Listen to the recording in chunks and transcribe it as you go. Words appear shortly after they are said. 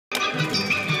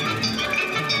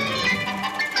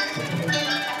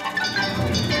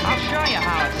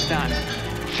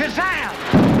Shazam!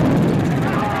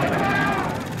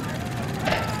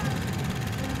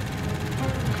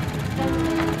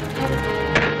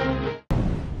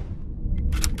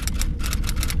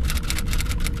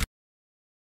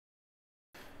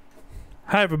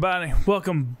 Hi everybody,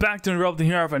 welcome back to Rudolph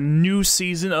here of a new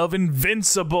season of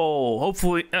Invincible.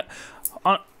 Hopefully,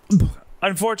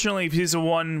 unfortunately, season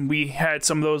 1, we had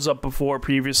some of those up before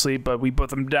previously, but we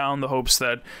put them down in the hopes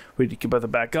that we could put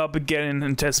them back up again in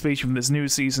anticipation for this new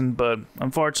season. But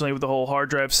unfortunately, with the whole hard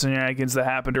drive shenanigans that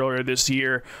happened earlier this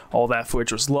year, all that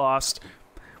footage was lost.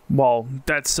 Well,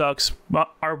 that sucks.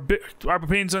 Our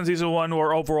opinions on season 1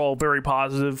 were overall very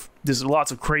positive. There's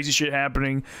lots of crazy shit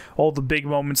happening. All the big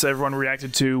moments that everyone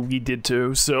reacted to, we did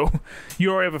too. So you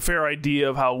already have a fair idea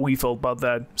of how we felt about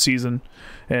that season,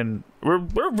 and we're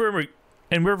very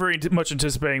much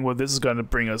anticipating what this is going to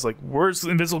bring us. Like, where's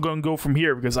Invincible going to go from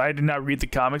here? Because I did not read the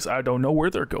comics. I don't know where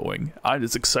they're going. I'm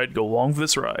just excited to go along for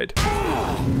this ride.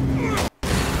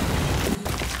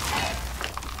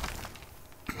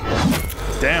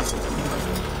 Damn.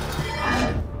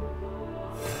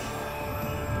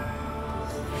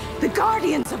 The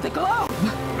Guardians of the Globe!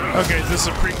 Okay, this is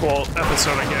a prequel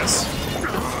episode, I guess.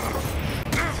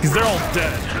 Because they're all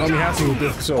dead. I mean, has to be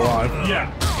still alive.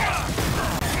 Yeah.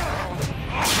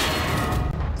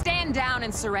 Stand down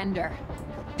and surrender.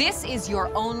 This is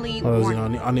your only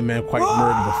warning. Omni-Man quite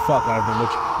murdered the fuck out of them,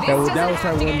 which that was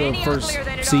probably one of the first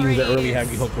scenes that early had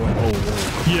me hooked on. Oh,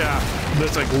 whoa. Yeah,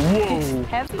 that's like, whoa.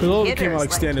 Because all of came out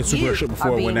like standard super shit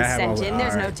before when that happened. Like,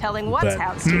 there's no telling what's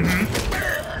house to.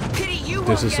 Pity you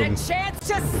won't get a chance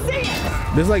to see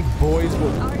it. There's like boys,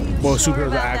 well,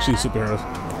 superheroes are actually superheroes.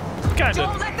 Kind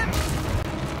Don't of. let them.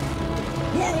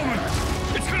 War Woman!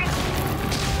 It's gonna...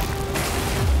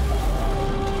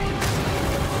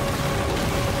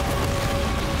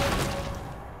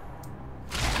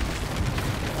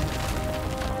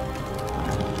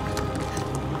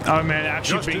 Oh man,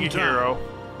 actually being a hero.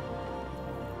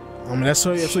 I mean, that's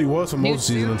what he was for most of the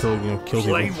season until, you know, killed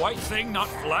Plain people. white thing not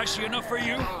flashy enough for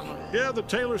you? Yeah, the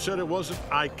tailor said it wasn't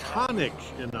iconic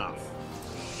enough.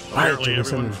 Apparently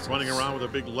everyone's running around with a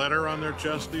big letter on their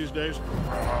chest these days.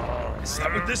 Is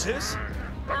that what this is?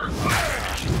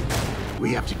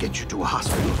 We have to get you to a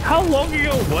hospital. How long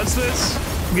ago was this?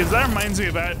 Because that reminds me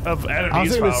of Adam I was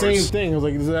Eve's thinking the powers. same thing. I was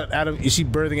like, is that Adam? Is she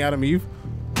birthing Adam Eve?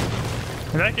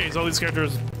 In that case, all these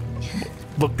characters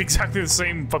look exactly the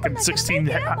same fucking 16,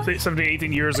 17,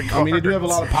 18 years ago. I mean, they do have a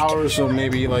lot of powers, so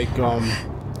maybe like, well,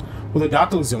 the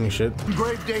doctor looks young as shit.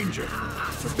 Grave danger.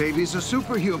 The baby's a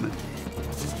superhuman.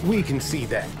 We can see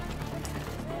that.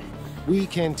 We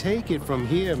can take it from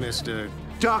here, Mr.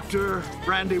 Dr.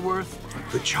 Brandyworth,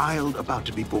 the child about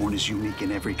to be born is unique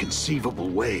in every conceivable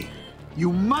way.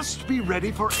 You must be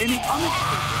ready for any unexpected.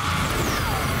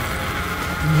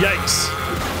 Yikes.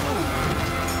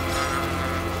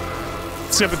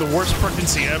 It's gonna be the worst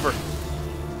pregnancy ever.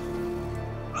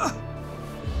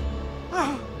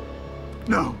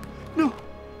 No.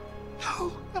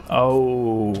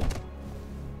 Oh.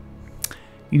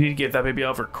 You need to get that baby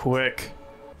over quick.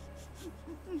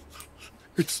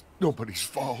 It's nobody's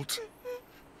fault.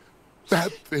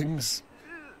 Bad things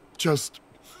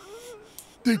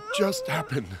they just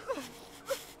happen.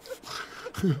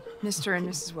 Mr. and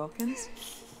Mrs. Wilkins?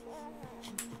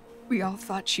 We all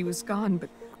thought she was gone, but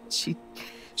she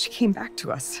came back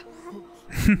to us.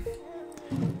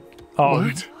 Oh,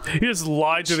 What? you just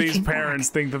lied to She these came parents,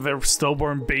 think that their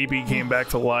stillborn baby came back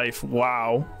to life.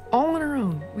 Wow. All on her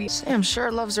own. Sam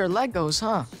sure loves her Legos,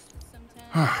 huh?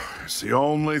 It's the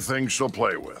only thing she'll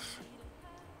play with.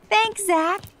 Thanks,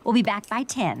 Zach. We'll be back by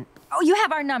 10. Oh, you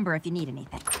have our number if you need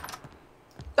anything.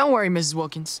 Don't worry, Mrs.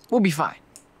 Wilkins. We'll be fine.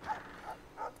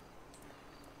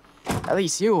 At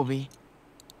least you will be.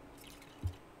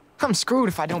 I'm screwed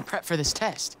if I don't prep for this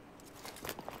test.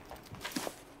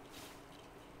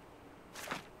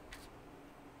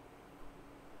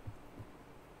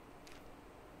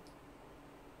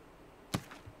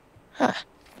 Huh.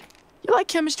 You like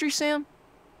chemistry, Sam?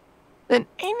 Then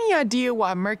any idea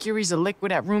why mercury's a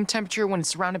liquid at room temperature when it's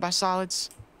surrounded by solids?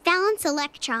 Valence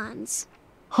electrons.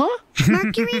 Huh?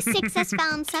 Mercury's 6s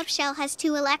valence subshell has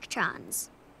 2 electrons.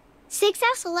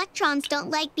 6s electrons don't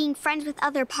like being friends with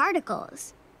other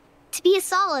particles. To be a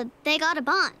solid, they gotta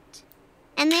bond.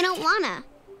 And they don't wanna.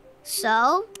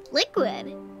 So,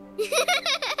 liquid.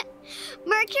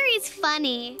 Mercury's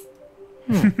funny.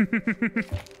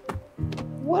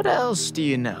 What else do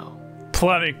you know?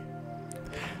 Plenty.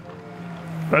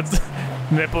 That's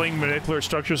manipulating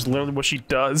structures is literally what she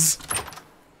does.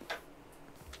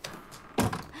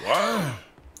 What?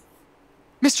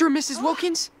 Mr. and Mrs.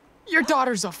 Wilkins, your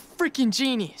daughter's a freaking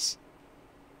genius.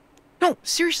 No,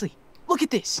 seriously, look at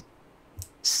this.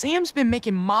 Sam's been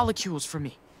making molecules for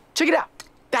me. Check it out.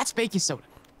 That's baking soda.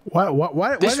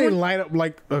 Why they line up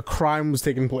like a crime was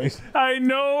taking place? I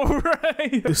know,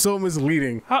 right? It's so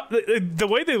misleading. The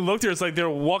way they looked there, it's like they're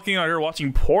walking out here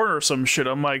watching porn or some shit.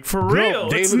 I'm like, for real?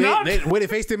 It's not. When the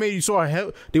face they made, you saw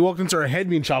they walked into her head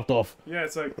being chopped off. Yeah,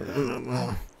 it's like,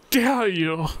 dare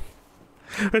you?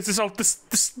 This is all this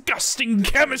disgusting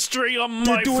chemistry on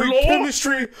my floor.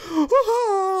 Chemistry.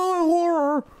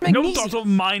 Horror. No thought of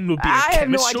mine will be a chemist. I have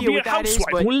no idea what that is,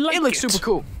 but it looks super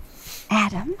cool.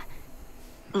 Adam,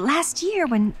 last year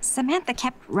when Samantha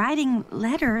kept writing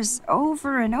letters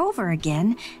over and over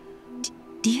again,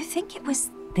 do you think it was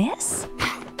this?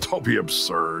 Don't be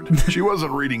absurd. She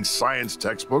wasn't reading science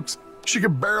textbooks. She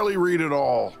could barely read at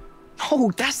all.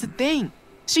 Oh, that's the thing.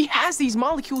 She has these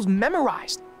molecules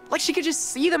memorized. Like she could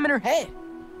just see them in her head.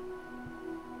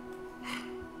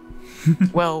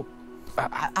 Well,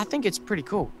 I think it's pretty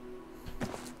cool.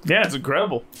 Yeah, it's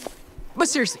incredible. But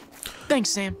seriously, thanks,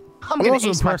 Sam. I'm also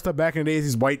impressed that back in the days,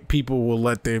 these white people will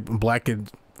let their black kids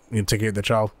take care of their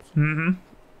child. Mm-hmm.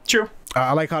 True.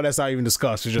 I like how that's not even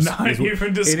discussed. It's just not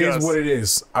even discussed. It is what it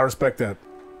is. I respect that.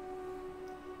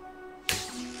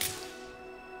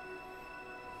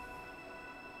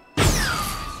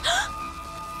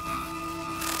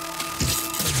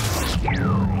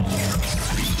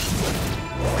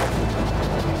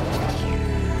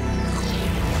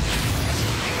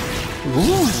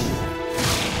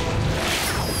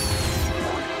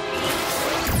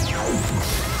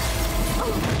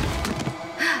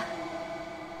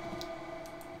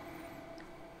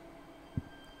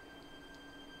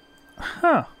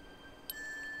 Huh.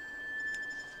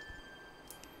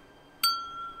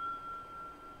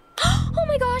 Oh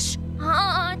my gosh!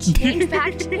 Change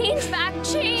back,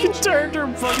 change! You turned her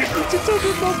fucking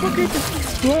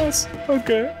glass.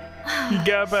 Okay. You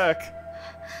got back.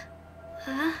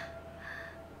 I'm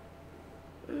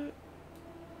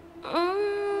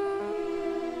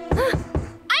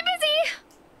busy!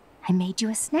 I made you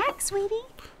a snack, sweetie.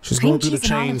 She's going through the Cream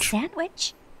cheese and olive change.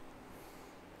 sandwich.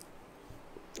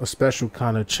 A special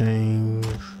kind of change.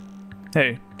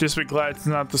 Hey, just be glad it's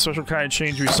not the special kind of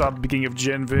change we saw at the beginning of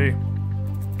Gen V.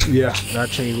 Yeah, that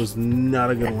change was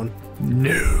not a good one.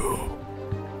 No.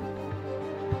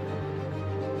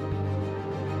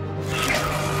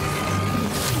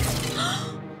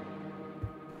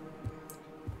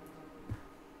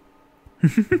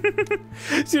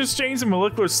 She just changed the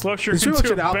molecular structure into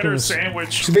a better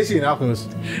sandwich. She's basically an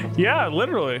alchemist. Yeah,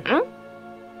 literally.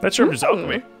 That's sure just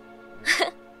alchemy.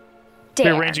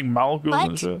 Rearranging molecules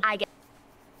and shit. I get.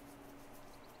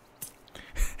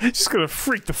 She's gonna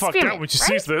freak the fuck out when she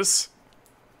sees this.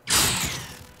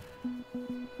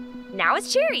 Now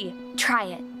it's cherry. Try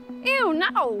it. Ew,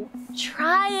 no.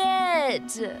 Try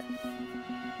it.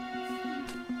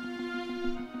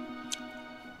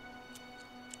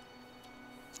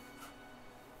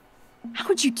 How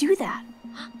would you do that?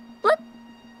 Look.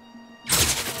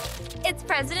 It's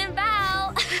President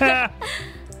Val.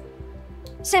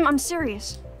 Sam, I'm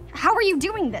serious. How are you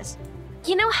doing this?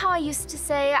 You know how I used to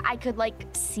say I could, like,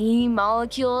 see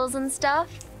molecules and stuff?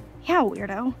 Yeah,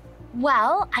 weirdo.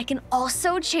 Well, I can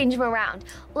also change them around.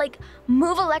 Like,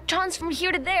 move electrons from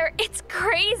here to there. It's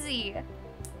crazy.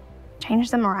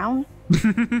 Change them around?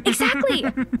 Exactly.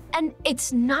 And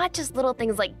it's not just little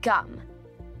things like gum.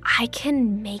 I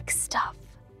can make stuff.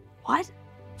 What?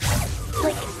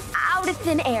 Like, out of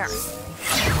thin air.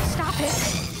 Stop it.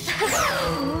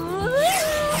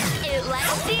 It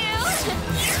lets you.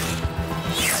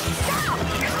 Stop!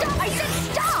 Stop! I said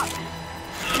stop!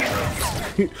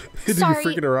 Sorry,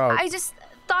 freaking her out. I just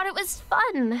thought it was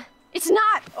fun. It's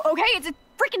not, okay? It's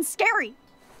freaking scary.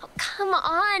 Oh, come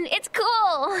on, it's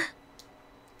cool.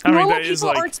 Normal people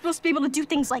aren't supposed to be able to do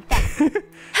things like that.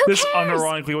 This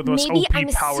unironically with the most Maybe OP I'm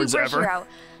a powers superhero. ever.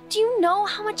 Do you know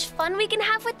how much fun we can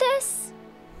have with this?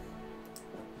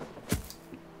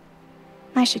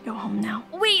 I should go home now.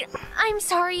 Wait, I'm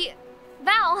sorry.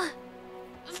 Val.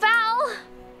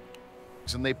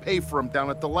 And they pay for them down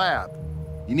at the lab.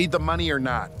 You need the money or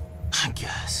not? I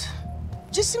guess.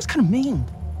 Just seems kind of mean.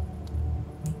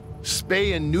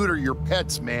 Spay and neuter your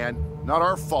pets, man. Not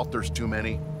our fault there's too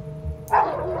many.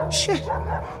 Shit.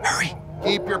 Hurry.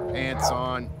 Keep your pants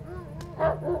on.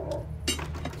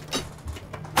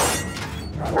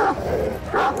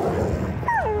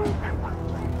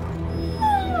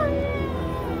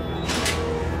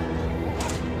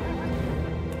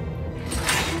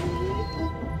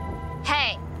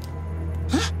 Hey.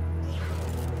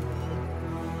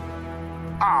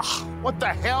 Ah, what the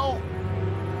hell?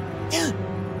 Dude,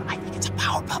 I think it's a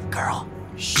Powerpuff Girl.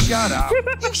 Shut up.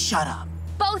 You shut up.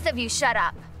 both of you shut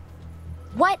up.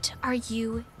 What are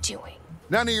you doing?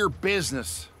 None of your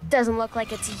business. Doesn't look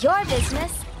like it's your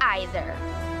business either.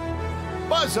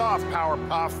 Buzz off,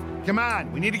 Powerpuff. Come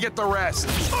on, we need to get the rest.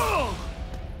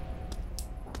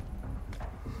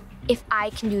 If I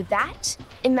can do that,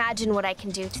 imagine what I can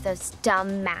do to those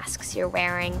dumb masks you're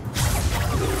wearing.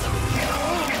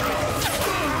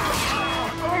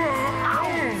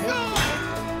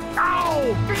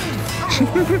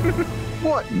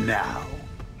 What now?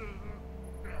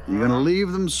 You gonna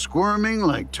leave them squirming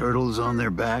like turtles on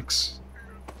their backs?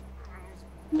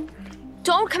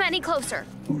 Don't come any closer.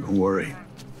 Oh, don't worry.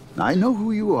 I know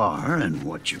who you are and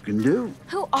what you can do.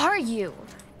 Who are you?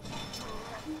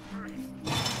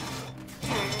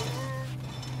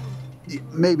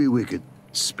 Maybe we could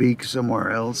speak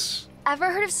somewhere else.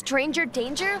 Ever heard of stranger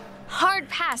danger? Hard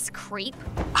pass, creep.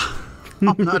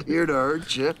 I'm not here to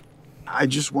hurt you. I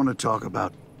just want to talk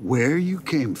about where you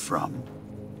came from,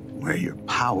 where your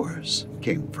powers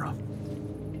came from.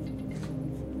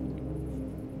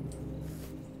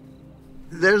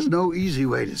 There's no easy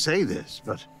way to say this,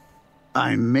 but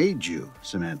I made you,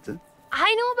 Samantha.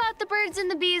 I know about the birds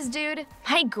and the bees, dude.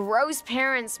 My gross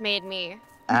parents made me.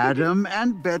 Adam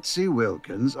and Betsy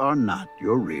Wilkins are not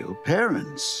your real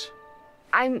parents.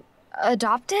 I'm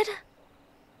adopted?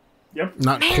 Yep.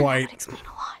 Not Man, quite. That would explain a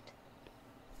lot.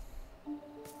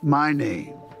 My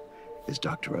name is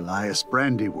Dr. Elias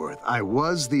Brandyworth. I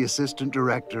was the assistant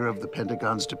director of the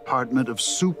Pentagon's Department of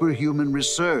Superhuman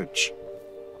Research.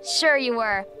 Sure you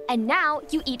were. And now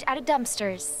you eat out of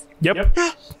dumpsters. Yep.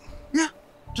 Yeah.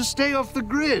 To stay off the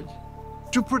grid.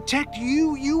 To protect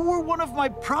you. You were one of my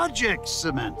projects,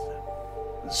 Samantha.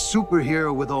 A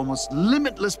superhero with almost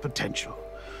limitless potential,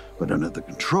 but under the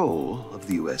control of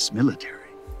the U.S. military.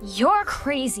 You're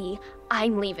crazy.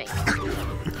 I'm leaving.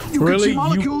 You Really? can see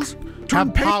molecules You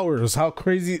have powers. How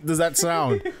crazy does that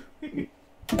sound?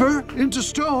 burnt into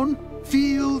stone.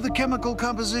 Feel the chemical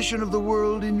composition of the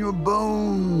world in your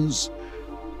bones.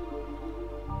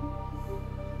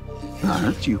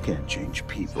 But you can't change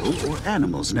people or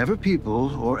animals, never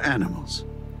people or animals.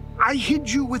 I hid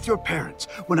you with your parents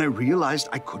when I realized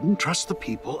I couldn't trust the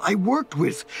people I worked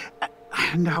with,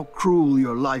 and how cruel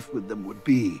your life with them would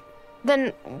be. Then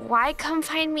why come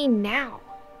find me now?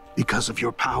 Because of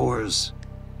your powers.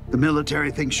 The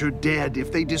military thinks you're dead.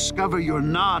 If they discover you're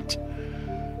not,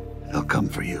 they'll come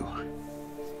for you.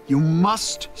 You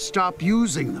must stop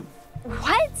using them.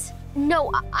 What?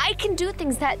 No, I can do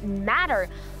things that matter.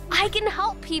 I can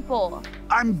help people.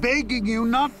 I'm begging you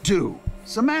not to.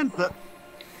 Samantha,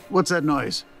 what's that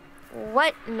noise?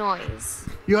 What noise?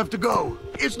 You have to go.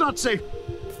 It's not safe.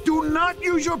 Do not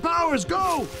use your powers.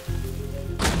 Go!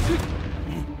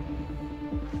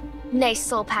 Nice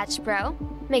soul patch, bro.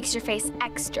 Makes your face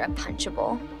extra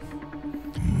punchable.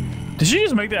 Did she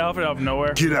just make that outfit out of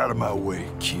nowhere? Get out of my way,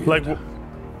 kid. Like,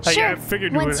 Sure. I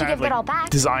figured you would Once you have give it all back, like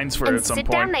designs for it and at some sit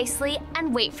point. down nicely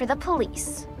and wait for the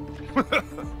police.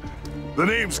 The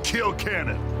name's Kill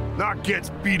Cannon, not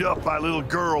gets beat up by little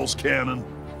girls, Cannon.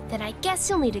 Then I guess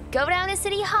you'll need to go down to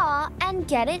City Hall and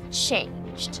get it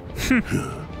changed.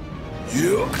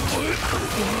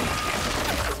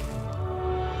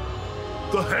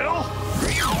 The hell?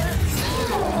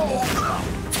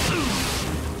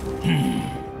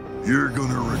 You're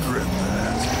gonna regret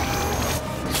that.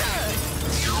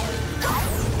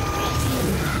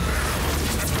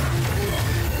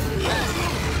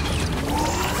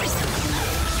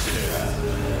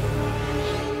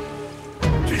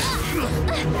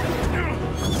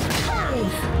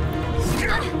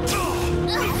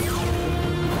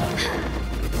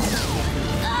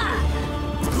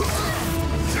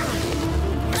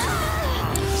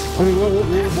 I mean, well,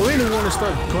 they didn't want to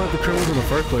start going after criminals in the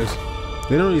first place.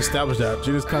 They don't really establish that.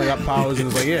 She just kind of got powers and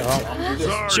it's like, yeah, I'll do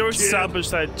this. She always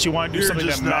established that she wanted to do something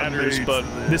that matters, but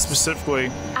this specifically,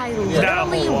 I not a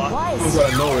literally whole lot. It was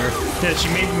out of nowhere. Yeah, she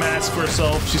made the mask for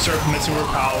herself. She started messing with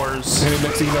her powers. And the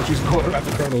next thing you know, she's going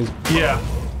after criminals. Yeah.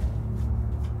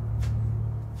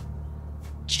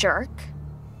 Jerk.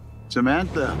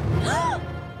 Samantha.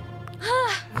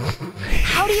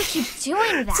 How do you keep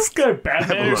doing that? Is this guy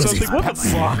Batman or something? What the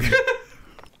fuck?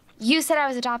 You said I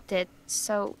was adopted,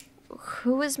 so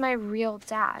who is my real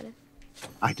dad?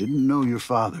 I didn't know your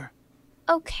father.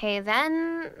 Okay,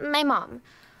 then, my mom.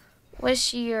 Was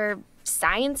she your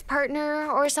science partner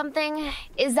or something?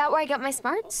 Is that where I got my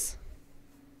smarts?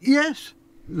 Yes,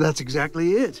 that's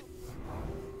exactly it.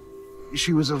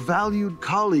 She was a valued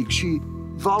colleague. She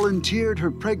volunteered her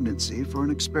pregnancy for an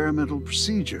experimental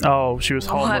procedure. Oh, she was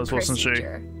What homeless, wasn't she?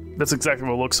 procedure? That's exactly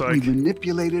what it looks like. We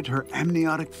manipulated her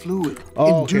amniotic fluid,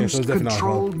 Oh, okay, so induced it's definitely not her.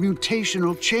 controlled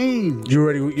mutational change. You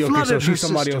already okay? So flooded her she's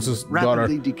somebody system, else's daughter,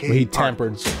 rapidly but decayed he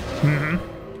particles. tampered.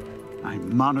 I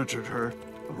monitored her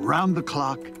around the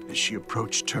clock as she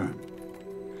approached term.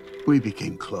 We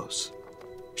became close.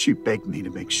 She begged me to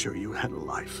make sure you had a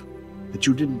life, that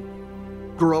you didn't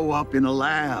grow up in a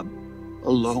lab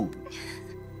alone.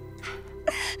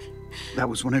 That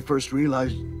was when I first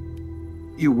realized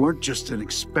you weren't just an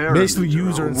experiment. Basically, or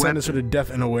use her a and send us her to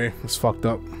death in a way. It's fucked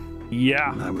up.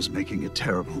 Yeah. And I was making a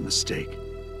terrible mistake.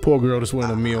 Poor girl just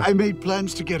wanted a meal. I made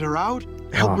plans to get her out,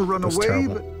 help her run that's away,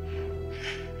 terrible. but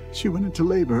she went into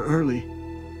labor early.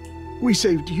 We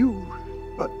saved you,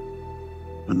 but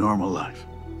a normal life.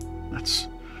 That's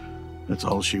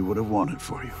all she would have wanted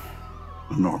for you.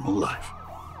 A normal life.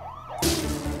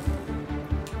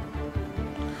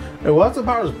 Hey, what's the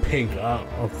power of pink?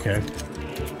 Okay.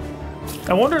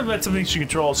 I wonder if that's something she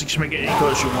controls. She can make it any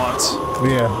color she wants.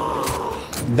 Yeah.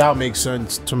 That makes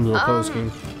sense in terms of the color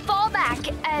scheme. Fall back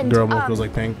and Girl more feels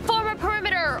like pink. form a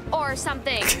perimeter or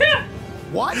something.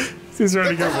 What? She's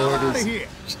already got Out orders. of here.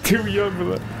 She's too young for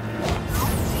that.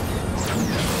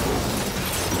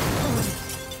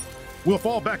 We'll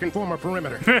fall back and form a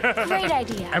perimeter. Great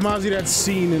idea. It reminds me of that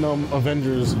scene in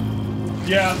Avengers.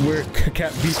 Yeah. Where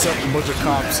Cap beats up a bunch of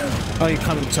cops.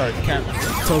 Cap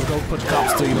tells go put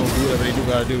cops to, do whatever they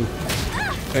gotta do.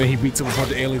 And he beats up a bunch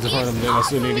of aliens in front of him, then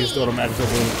that's when they just automatically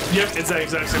boom. Yep, it's that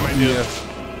exact same idea. Yeah.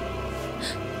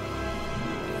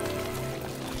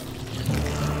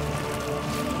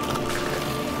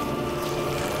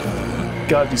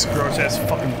 God, these gross ass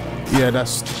fucking. Yeah,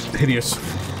 that's hideous.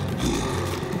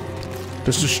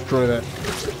 Just destroy that.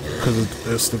 Because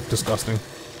it's disgusting.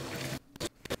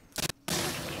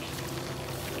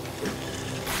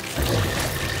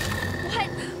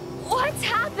 What's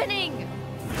happening?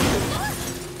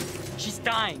 She's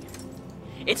dying.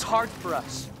 It's hard for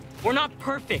us. We're not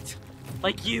perfect.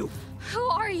 Like you. Who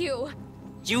are you?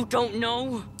 You don't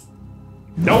know?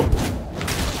 Nope.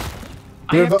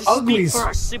 I They're have the to speak uglies. for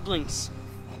our siblings.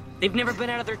 They've never been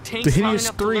out of their tanks The long hideous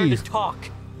enough to learn to three. talk.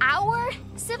 Our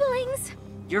siblings?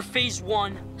 You're phase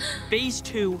 1, phase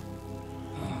 2,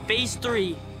 phase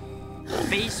 3,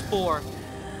 phase 4,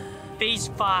 phase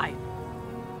 5.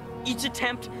 Each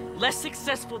attempt less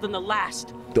successful than the last.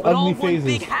 The but all ugly one phases.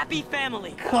 big happy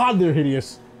family. God, they're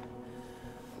hideous.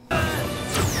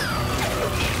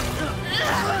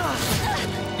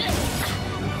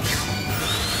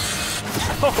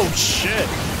 Oh shit.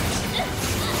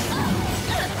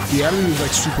 The enemy is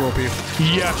like super OP.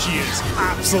 Yeah, she is.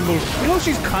 Absolutely.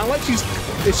 She's kind of like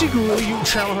if she could really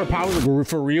channel her powers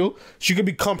for real, she could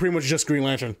become pretty much just Green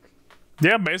Lantern.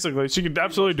 Yeah, basically, she could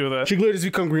absolutely do that. She could literally just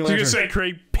become Green She Lantern. could say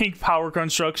create pink power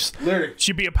constructs. Literally.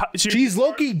 She's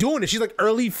low-key doing it. She's like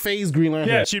early phase Green Lantern.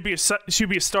 Yeah, she'd be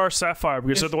a Star Sapphire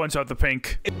because they're the ones who have the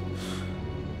pink.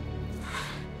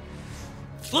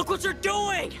 Look what you're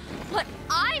doing! What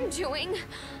I'm doing?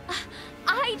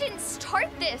 I didn't start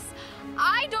this.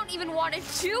 I don't even want to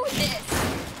do this.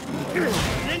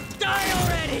 Then die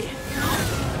already!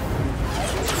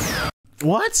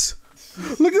 What?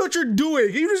 Look at what you're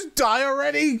doing. You just die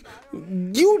already?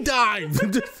 You died.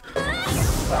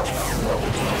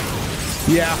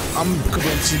 Yeah, I'm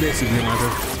convinced she's basically Green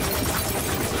Lantern.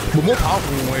 But more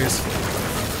powerful in ways.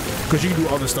 Because you can do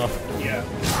other stuff. Yeah.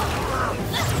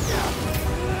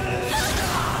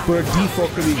 But her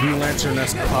default could be Green Lantern,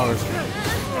 that's powers.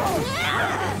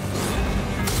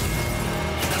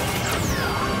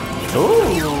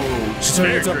 Ooh. She's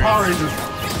turning into a Power Ranger.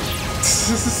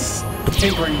 The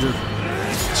Pink Ranger.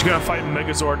 She's gonna fight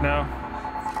Megazord now.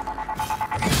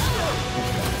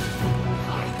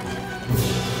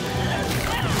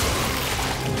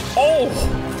 Oh!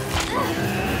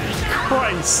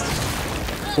 Christ!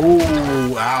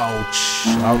 Oh, ouch.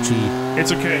 Ouchie.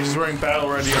 It's okay, she's wearing battle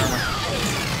ready armor.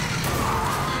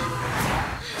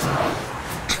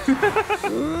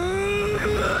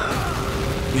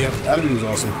 Yep, that was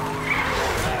awesome.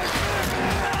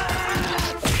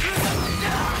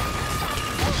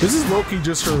 This is low-key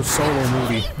just her solo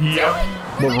movie. Yep.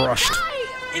 But rushed.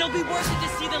 It'll be worth it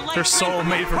to see the light. Her soul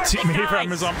made for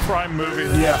Amazon Prime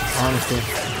movie. Yeah, honestly.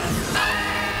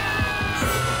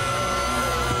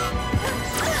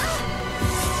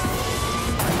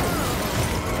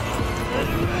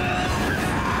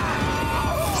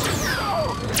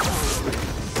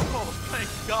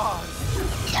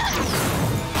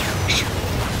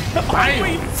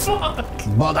 Holy fuck!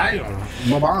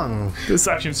 This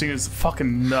action scene is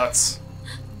fucking nuts.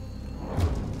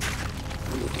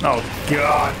 Oh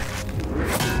god.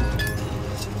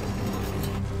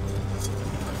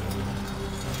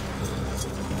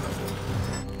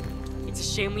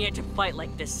 shame we had to fight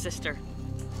like this, sister.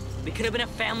 We could have been a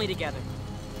family together.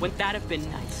 Wouldn't that have been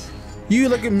nice? You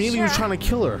like immediately Sure. was trying to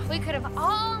kill her. We could have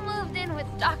all moved in with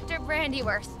Dr.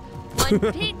 Brandyworth. One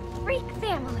big freak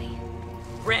family.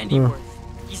 Brandyworth.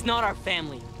 He's not our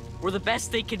family. We're the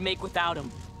best they could make without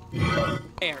him.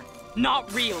 Air.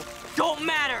 Not real. Don't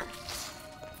matter.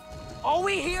 All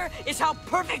we hear is how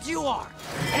perfect you are.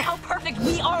 And how perfect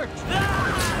we aren't.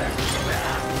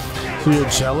 So you're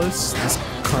jealous? That's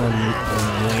kind of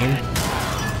lame.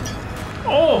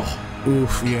 Oh!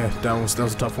 Oof, yeah, that was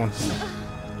a tough one.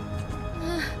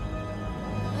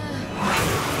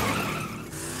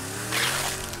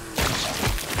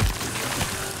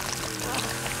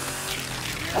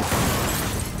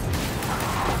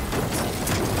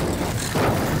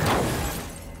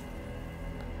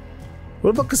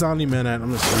 What about Omni-Man at?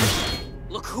 I'm just saying.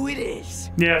 Look who it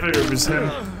is. Yeah, I figured it was him.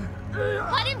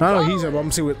 I don't know, he's.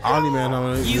 I'm saying with Omni-Man,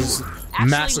 this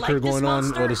massacre going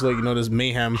on, or this, like, you know, this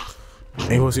mayhem.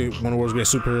 Hey, what's he? One of the world's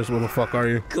greatest superheroes. What the fuck are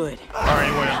you? Good.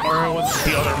 Or what's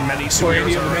the other many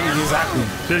superheroes? Exactly.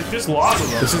 There's lots of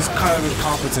them. This is kind of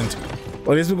incompetent.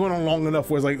 Well, this has been going on long enough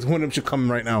where it's like one of them should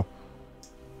come right now.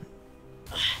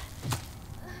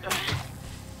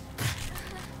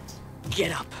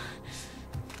 Get up.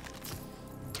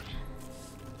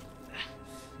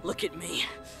 Look at me.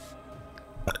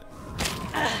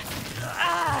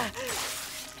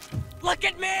 Look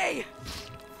at me!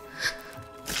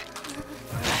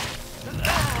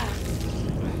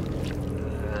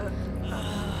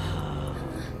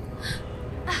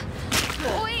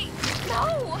 Wait,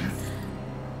 no!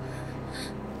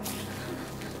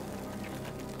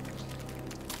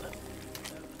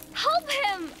 Help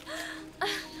him!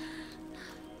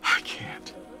 I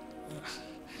can't.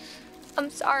 I'm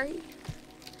sorry.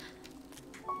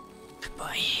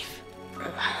 Goodbye, Eve.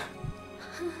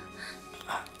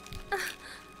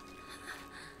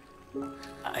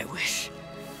 I wish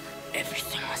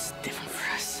everything was different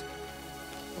for us.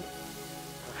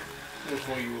 That's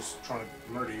why he was trying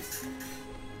to murder you.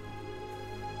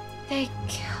 They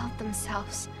killed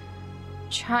themselves,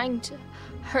 trying to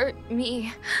hurt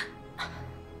me.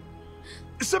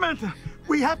 Samantha,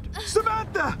 we have to.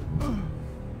 Samantha!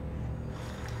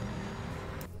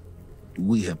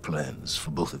 We have plans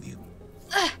for both of you.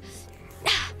 I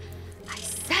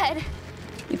said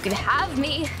you could have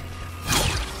me.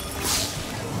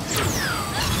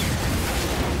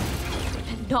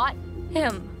 Not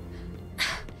him.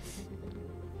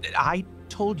 I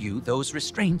told you those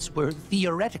restraints were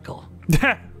theoretical.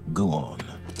 Go on.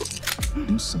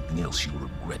 Do something else you'll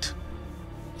regret.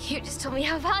 You just told me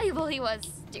how valuable he was,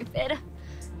 stupid.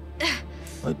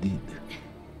 I did.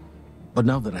 But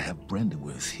now that I have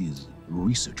Brandyworth, his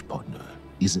research partner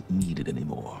isn't needed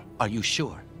anymore. Are you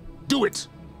sure? Do it!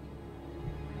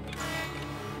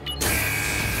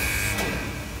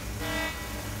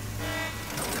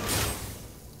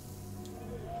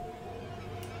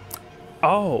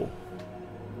 Oh.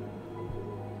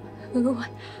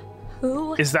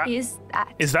 Who is that?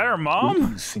 Is that her mom? Where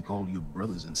do you think all your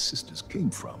brothers and sisters came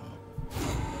from?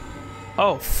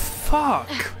 Oh, fuck.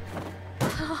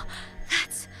 Oh,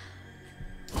 that's...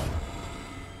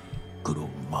 Good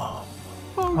old mom.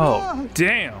 Oh,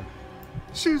 damn.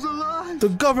 She's alive. The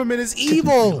government is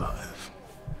evil.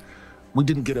 We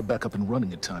didn't get her back up and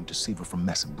running in time to save her from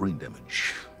massive brain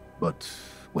damage. But,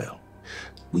 well,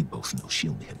 we both know she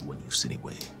only had one use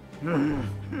anyway.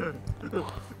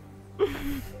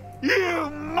 You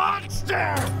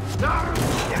monster!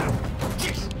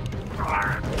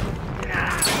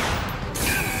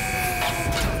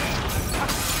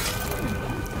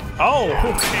 Oh,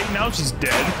 okay, now she's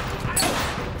dead.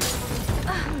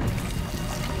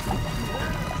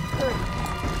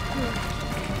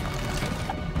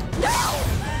 No!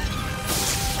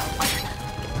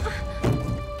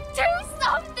 Do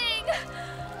something!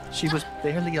 She was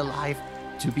barely alive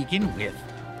to begin with.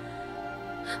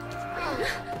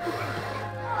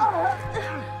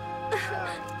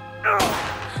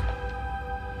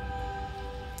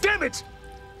 Damn it!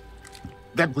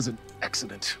 That was an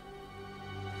accident.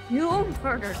 You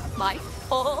murdered my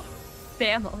whole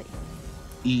family.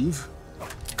 Eve,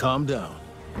 calm down.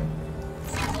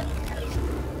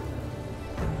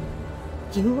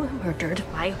 You murdered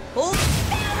my whole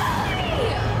family!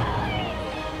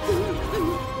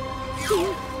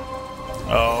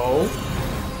 Oh.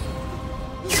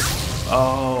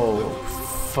 Oh.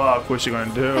 Fuck, what's she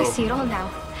gonna do? I see it all now.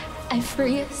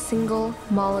 Every single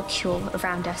molecule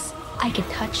around us. I could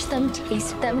touch them,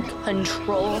 taste them,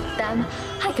 control them.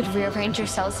 I could rearrange your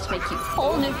cells to make you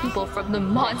whole new people from the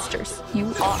monsters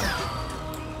you are.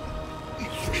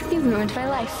 You ruined my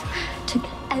life. Took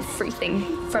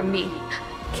everything from me.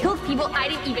 Killed people I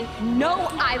didn't even know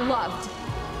I loved.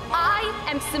 I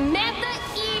am Samantha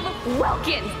Eve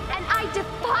Wilkins, and I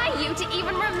defy you to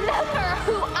even remember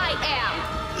who I am.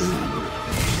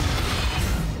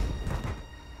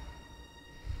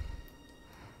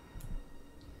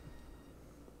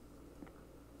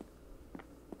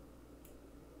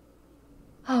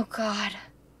 Oh, God.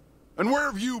 And where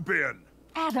have you been?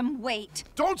 Adam, wait.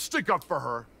 Don't stick up for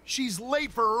her. She's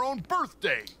late for her own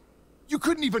birthday. You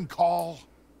couldn't even call.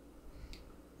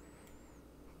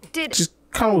 Did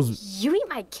you eat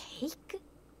my cake?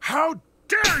 How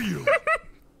dare you!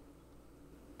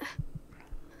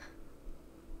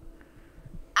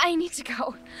 I need to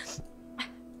go.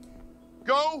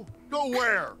 Go? Go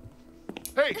where?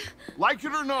 Hey, like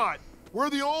it or not, we're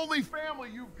the only family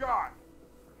you've got.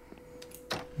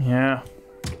 Yeah.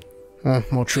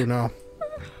 More true now.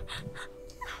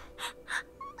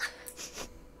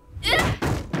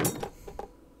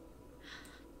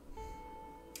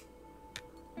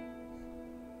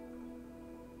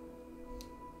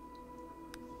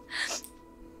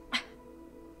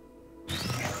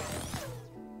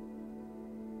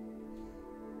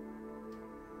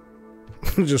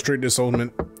 Just straight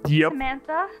disownment. Yep.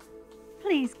 Samantha,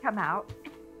 please come out.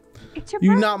 It's your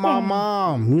You birthday. not my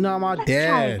mom. You not my Let's try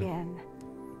dad. again.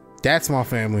 That's my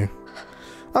family.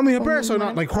 I mean, her parents are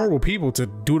not like horrible people to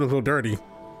do them so dirty.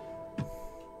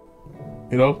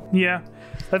 You know? Yeah.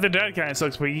 Like the dad kind of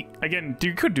sucks, but again,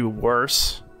 you could do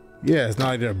worse. Yeah, it's not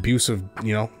like they're abusive,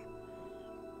 you know?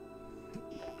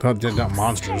 They're not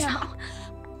monsters.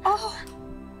 Oh.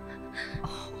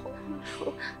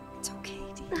 It's okay,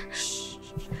 dear. Shh.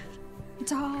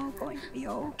 It's all going to be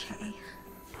okay.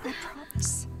 I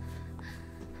promise.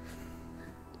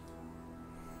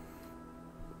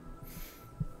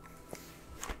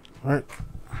 All right.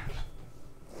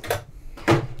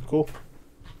 Cool.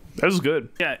 That was good.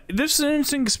 Yeah, this is an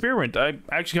interesting experiment. I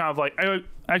actually kind of like. I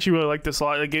actually really like this a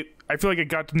lot. I feel like I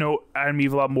got to know Adam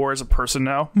Eve a lot more as a person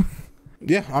now.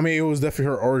 Yeah, I mean, it was definitely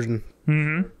her origin.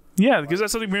 Mm-hmm. Yeah, because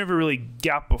that's something we never really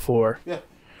got before. Yeah.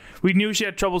 We knew she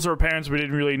had troubles with her parents, but we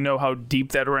didn't really know how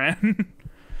deep that ran.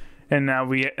 And now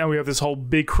we have this whole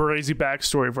big crazy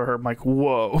backstory for her. I'm like,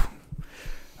 whoa.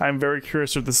 I'm very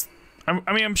curious with this.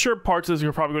 I'm sure parts of this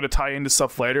are probably going to tie into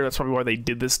stuff later. That's probably why they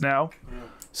did this now. Yeah.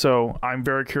 So I'm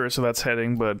very curious where that's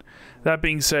heading. But that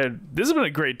being said, this has been a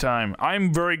great time.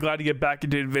 I'm very glad to get back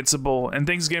into Invincible. And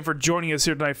thanks again for joining us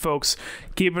here tonight, folks.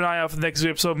 Keep an eye out for the next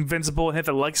episode of Invincible and hit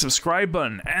the like, subscribe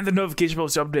button and the notification bell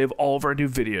to update of all of our new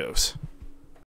videos.